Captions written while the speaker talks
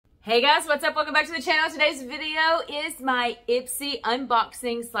Hey guys, what's up? Welcome back to the channel. Today's video is my IPSY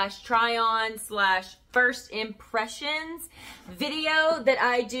unboxing slash try on slash first impressions video that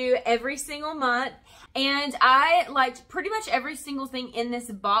I do every single month. And I liked pretty much every single thing in this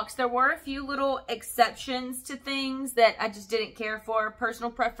box. There were a few little exceptions to things that I just didn't care for,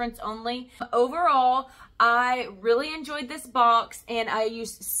 personal preference only. Overall, I really enjoyed this box and I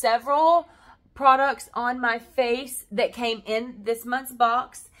used several products on my face that came in this month's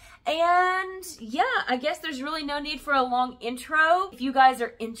box. And yeah, I guess there's really no need for a long intro. If you guys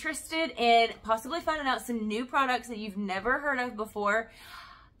are interested in possibly finding out some new products that you've never heard of before,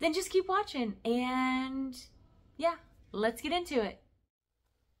 then just keep watching. And yeah, let's get into it.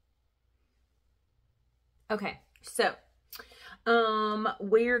 Okay, so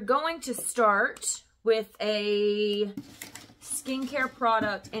we're going to start with a skincare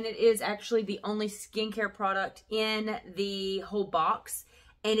product, and it is actually the only skincare product in the whole box.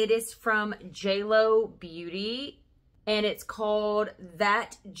 And it is from JLo Beauty, and it's called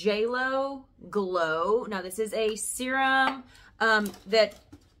That JLo Glow. Now, this is a serum that,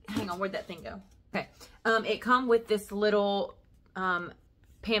 hang on, where'd that thing go? Okay. It come with this little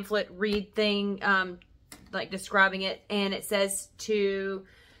pamphlet read thing, like describing it, and it says to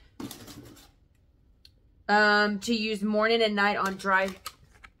use morning and night on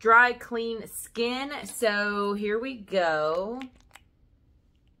dry, clean skin. So here we go.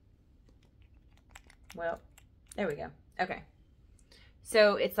 Well, there we go. Okay.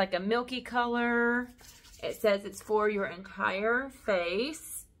 So it's like a milky color. It says it's for your entire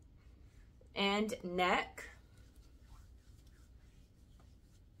face and neck.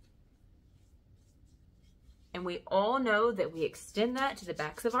 And we all know that we extend that to the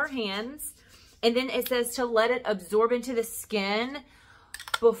backs of our hands. And then it says to let it absorb into the skin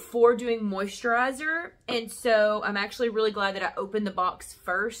before doing moisturizer. And so I'm actually really glad that I opened the box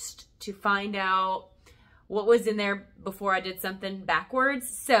first to find out what was in there before I did something backwards.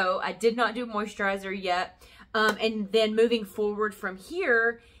 So I did not do moisturizer yet. And then moving forward from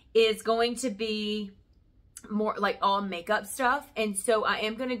here is going to be more like all makeup stuff. And so I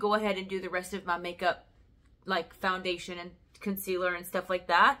am going to go ahead and do the rest of my makeup, like foundation and concealer and stuff like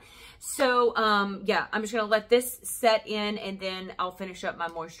that. So yeah, I'm just going to let this set in, and then I'll finish up my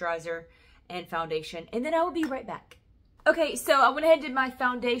moisturizer and foundation, and then I will be right back. Okay, so I went ahead and did my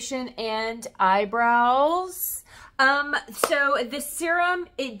foundation and eyebrows. So this serum,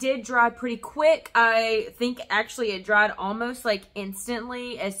 it did dry pretty quick. I think actually it dried almost like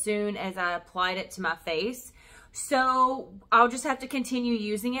instantly as soon as I applied it to my face. So I'll just have to continue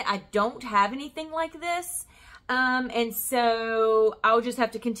using it. I don't have anything like this. And so I'll just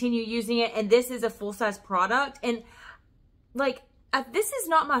have to continue using it. And this is a full-size product. And like, this is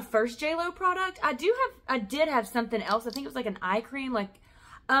not my first JLo product. I did have something else. I think it was like an eye cream. Like,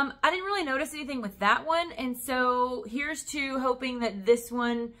 I didn't really notice anything with that one. And so here's to hoping that this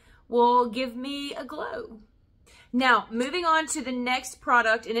one will give me a glow. Now, moving on to the next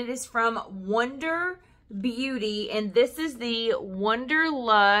product, and it is from Wonder Beauty, and this is the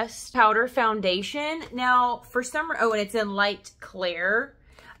Wonderlust Powder Foundation. Now, for some, oh, and it's in light Clair.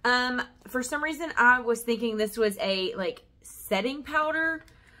 For some reason, I was thinking this was a like setting powder,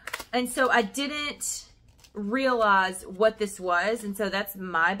 and so I didn't realize what this was, and so that's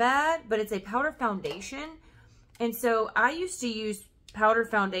my bad. But it's a powder foundation, and so I used to use powder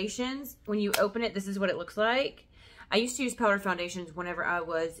foundations. When you open it, this is what it looks like. I used to use powder foundations whenever I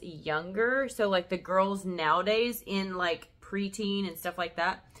was younger. So like the girls nowadays in like preteen and stuff like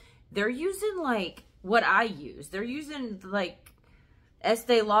that, they're using like what I use. They're using like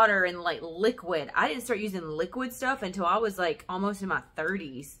Estee Lauder and like liquid. I didn't start using liquid stuff until I was like almost in my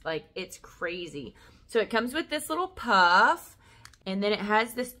 30s. Like, it's crazy. So it comes with this little puff, and then it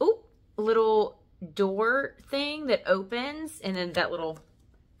has this little door thing that opens, and then that little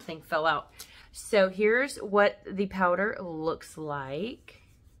thing fell out. So here's what the powder looks like.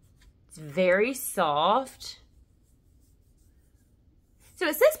 It's very soft. So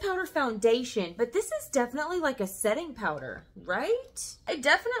it says powder foundation, but this is definitely like a setting powder, right? It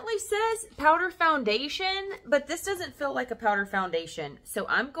definitely says powder foundation, but this doesn't feel like a powder foundation. So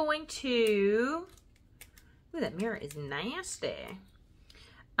I'm going to, ooh, that mirror is nasty.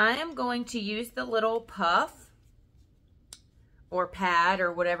 I am going to use the little puff or pad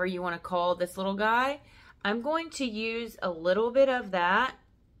or whatever you want to call this little guy. I'm going to use a little bit of that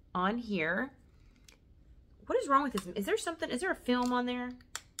on here. What is wrong with this? Is there something, is there a film on there?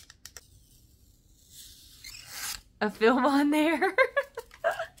 A film on there?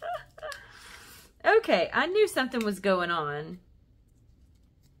 Okay, I knew something was going on.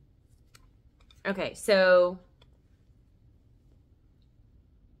 Okay, so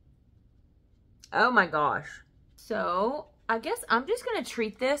Oh my gosh. So I guess I'm just going to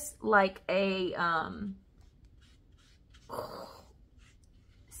treat this like a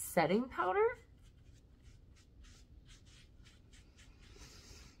setting powder.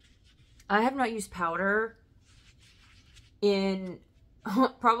 I have not used powder in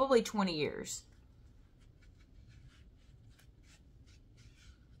probably 20 years.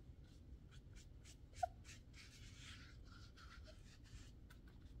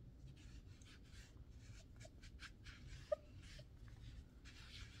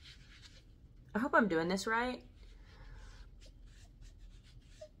 I hope I'm doing this right.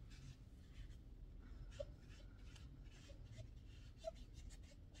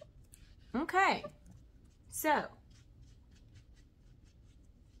 Okay, so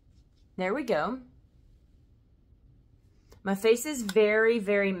there we go. My face is very,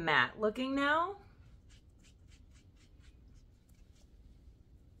 very matte looking now.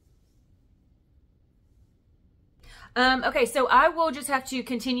 Okay, so I will just have to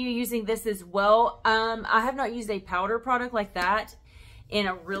continue using this as well. I have not used a powder product like that in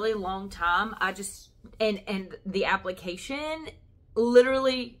a really long time. I just, and the application,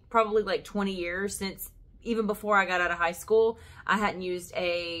 literally probably like 20 years since, even before I got out of high school, I hadn't used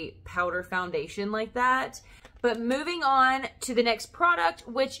a powder foundation like that. But moving on to the next product,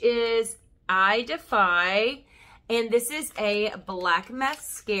 which is IPSY. And this is a black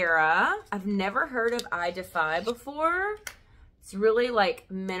mascara. I've never heard of IPSY before. It's really like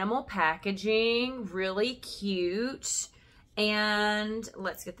minimal packaging, really cute. And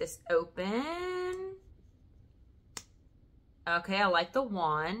let's get this open. Okay, I like the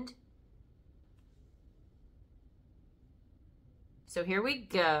wand. So here we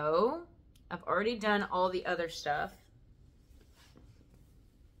go. I've already done all the other stuff.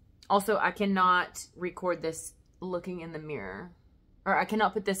 Also, I cannot record this looking in the mirror, or I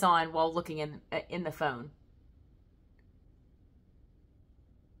cannot put this on while looking in the phone.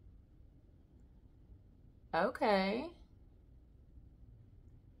 Okay.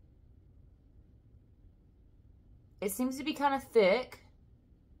 It seems to be kind of thick.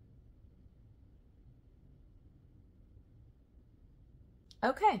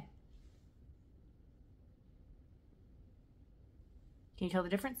 Okay. Can you tell the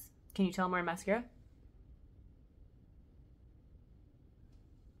difference? Can you tell I'm wearing mascara?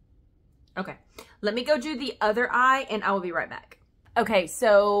 Okay, let me go do the other eye and I will be right back. Okay,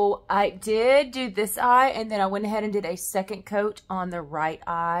 so I did do this eye and then I went ahead and did a second coat on the right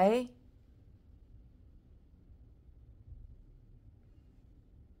eye.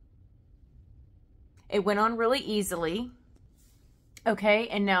 It went on really easily. Okay,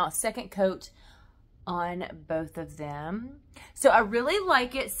 and now a second coat on both of them. So I really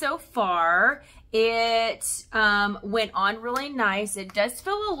like it so far. It went on really nice. It does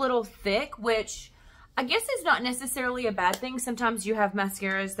feel a little thick, which I guess is not necessarily a bad thing. Sometimes you have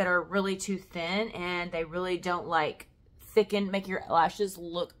mascaras that are really too thin and they really don't like thicken, make your lashes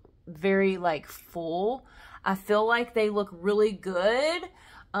look very like full. I feel like they look really good.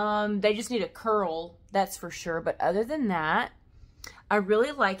 They just need a curl, that's for sure. But other than that, I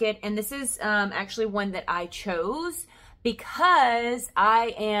really like it. And this is actually one that I chose because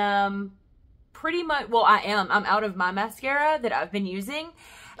I am pretty much, well, I'm out of my mascara that I've been using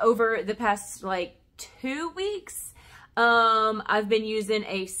over the past like 2 weeks. I've been using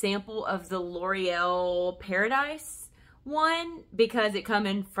a sample of the L'Oreal Paradise one because it come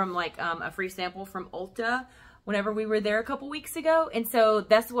in from like a free sample from Ulta whenever we were there a couple weeks ago. And so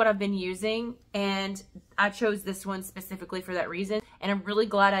that's what I've been using. And I chose this one specifically for that reason. And I'm really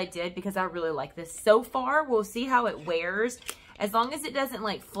glad I did because I really like this so far. We'll see how it wears. As long as it doesn't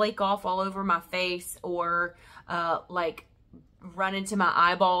like flake off all over my face or like run into my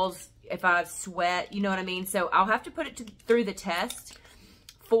eyeballs if I sweat, you know what I mean? So I'll have to put it through the test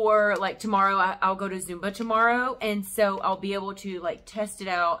for like tomorrow. I'll go to Zumba tomorrow. And so I'll be able to like test it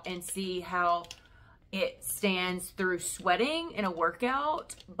out and see how it stands through sweating in a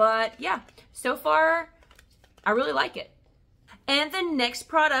workout. But yeah, so far, I really like it. And the next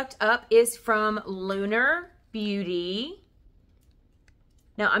product up is from Lunar Beauty.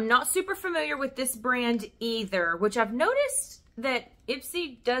 Now, I'm not super familiar with this brand either, which I've noticed that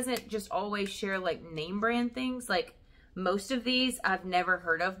IPSY doesn't just always share like name brand things. Like most of these I've never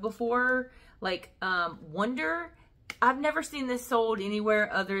heard of before. Like Wonder, I've never seen this sold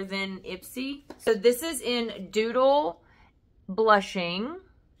anywhere other than IPSY. So this is in Doodle Blushing.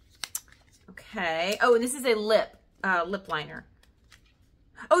 Okay. Oh, and this is a lip liner.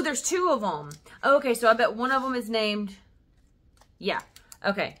 Oh, there's 2 of them. Oh, okay, so I bet one of them is named, yeah.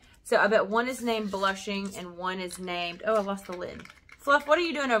 Okay, so I bet one is named Blushing and one is named, oh, I lost the lid. Fluff, what are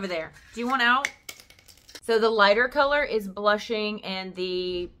you doing over there? Do you want out? So the lighter color is Blushing and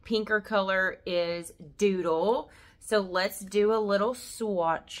the pinker color is Doodle. So let's do a little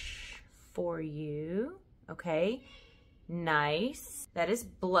swatch for you. Okay, nice. That is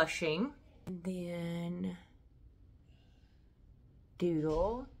Blushing. And then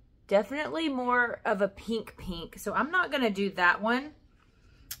Doodle. Definitely more of a pink. So I'm not going to do that one.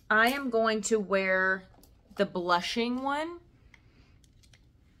 I am going to wear the Blushing one.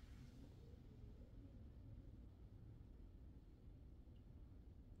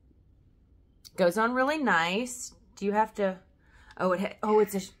 Goes on really nice. Do you have to,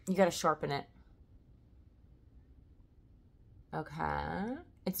 you got to sharpen it. Okay.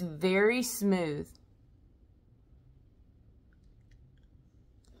 It's very smooth.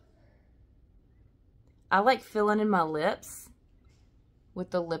 I like filling in my lips with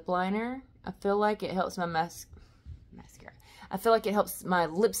the lip liner. I feel like it helps my mascara. I feel like it helps my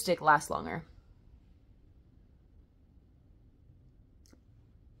lipstick last longer.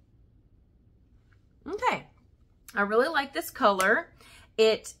 Okay, I really like this color.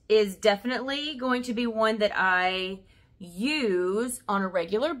 It is definitely going to be one that I use on a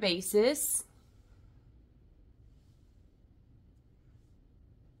regular basis.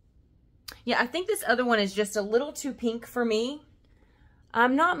 Yeah, I think this other one is just a little too pink for me.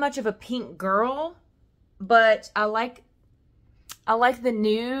 I'm not much of a pink girl, but I like the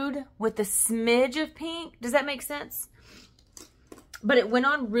nude with the smidge of pink. Does that make sense? But it went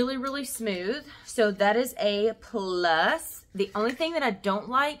on really, really smooth. So that is a plus. The only thing that I don't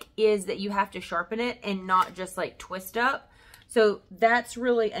like is that you have to sharpen it and not just like twist up. So that's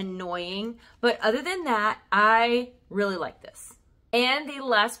really annoying. But other than that, I really like this. And the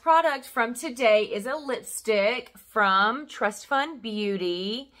last product from today is a lipstick from Trust Fund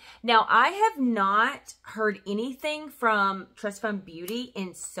Beauty. Now, I have not heard anything from Trust Fund Beauty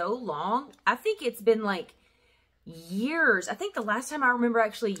in so long. I think it's been like years. I think the last time I remember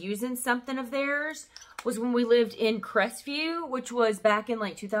actually using something of theirs was when we lived in Crestview, which was back in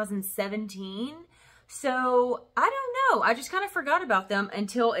like 2017. So I don't know. I just kind of forgot about them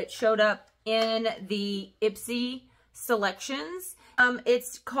until it showed up in the IPSY selections.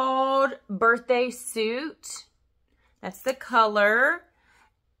 It's called Birthday Suit. That's the color.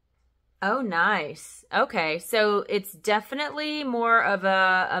 Oh, nice. Okay, so it's definitely more of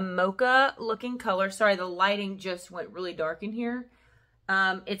a mocha looking color. Sorry, the lighting just went really dark in here.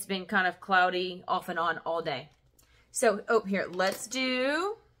 It's been kind of cloudy off and on all day. So, here, let's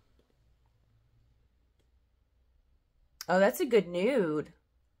do... Oh, that's a good nude.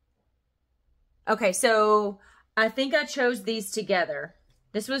 Okay, so I think I chose these together.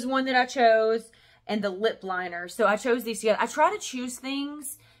 This was one that I chose, and the lip liner. So I chose these together. I try to choose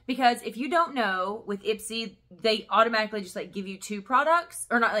things because if you don't know, with IPSY, they automatically just like give you 2 products.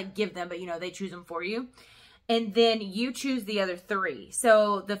 Or not like give them, but you know, they choose them for you. And then you choose the other 3.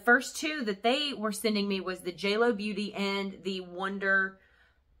 So the first 2 that they were sending me was the JLo Beauty and the Wonder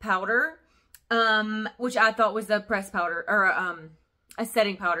Powder. Which I thought was a pressed powder, or a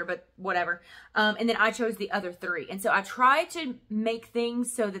setting powder, but whatever. And then I chose the other 3. And so I try to make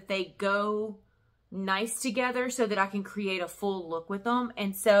things so that they go nice together so that I can create a full look with them.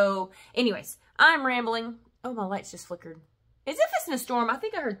 And so, anyways, I'm rambling. Oh, my lights just flickered. As if it's in a storm. I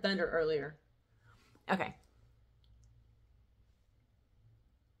think I heard thunder earlier. Okay.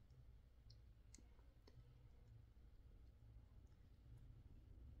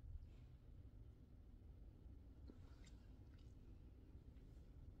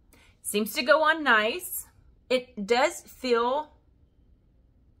 Seems to go on nice. It does feel...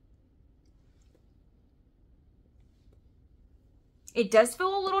 It does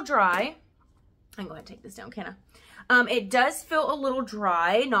feel a little dry. I'm going to take this down, can I? It does feel a little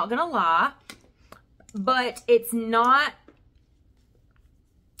dry, not gonna lie. But it's not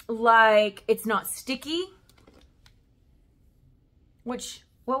like, it's not sticky. Which...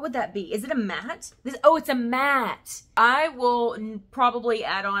 What would that be? Is it a matte? Oh, it's a matte. I will probably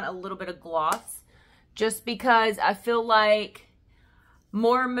add on a little bit of gloss just because I feel like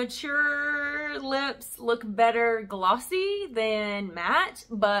more mature lips look better glossy than matte,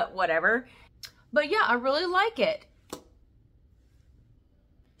 but whatever. But yeah, I really like it.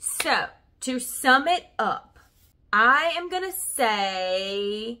 So, to sum it up, I am going to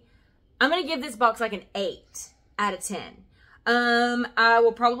say, I'm going to give this box like an 8 out of 10. I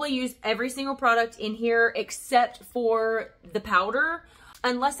will probably use every single product in here except for the powder,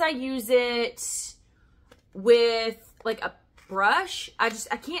 unless I use it with like a brush. I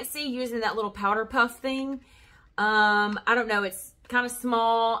can't see using that little powder puff thing. I don't know. It's kind of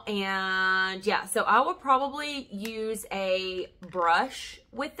small, and yeah, so I would probably use a brush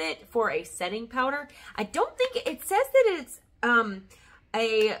with it for a setting powder. I don't think it says that it's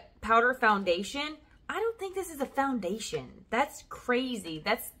a powder foundation. I don't think this is a foundation. That's crazy.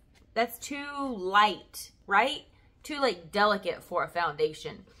 That's too light, right? Too like delicate for a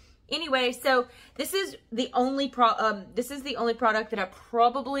foundation. Anyway, so this is the only product that I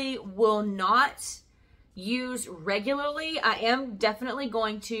probably will not use regularly. I am definitely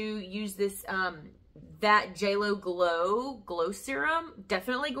going to use this that JLo Glow Serum.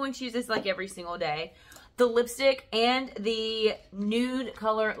 Definitely going to use this like every single day. The lipstick and the nude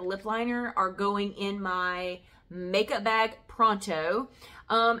color lip liner are going in my makeup bag pronto.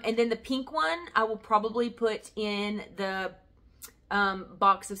 And then the pink one I will probably put in the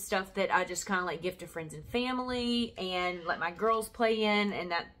box of stuff that I just kind of like give to friends and family and let my girls play in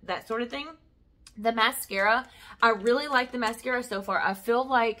and that sort of thing. The mascara, I really like the mascara so far. I feel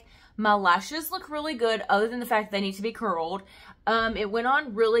like my lashes look really good other than the fact they need to be curled. It went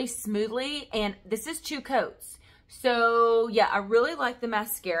on really smoothly, and this is 2 coats. So yeah, I really like the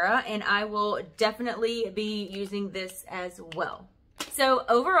mascara, and I will definitely be using this as well. So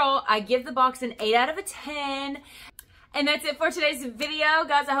overall, I give the box an 8 out of 10. And that's it for today's video,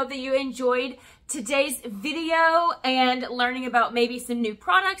 guys. I hope that you enjoyed today's video and learning about maybe some new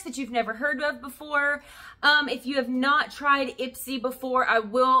products that you've never heard of before. If you have not tried IPSY before, I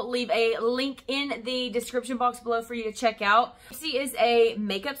will leave a link in the description box below for you to check out. IPSY is a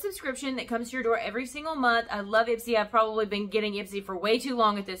makeup subscription that comes to your door every single month. I love IPSY. I've probably been getting IPSY for way too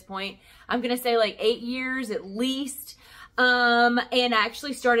long at this point. I'm going to say like 8 years at least. And I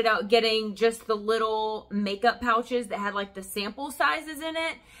actually started out getting just the little makeup pouches that had like the sample sizes in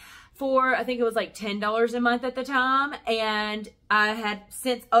it for, I think it was like $10 a month at the time. And I had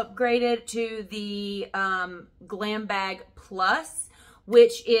since upgraded to the Glam Bag Plus,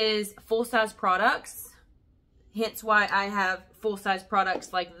 which is full-size products. Hence why I have full-size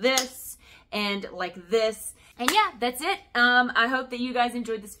products like this and like this. And yeah, that's it. I hope that you guys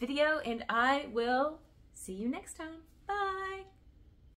enjoyed this video, and I will see you next time.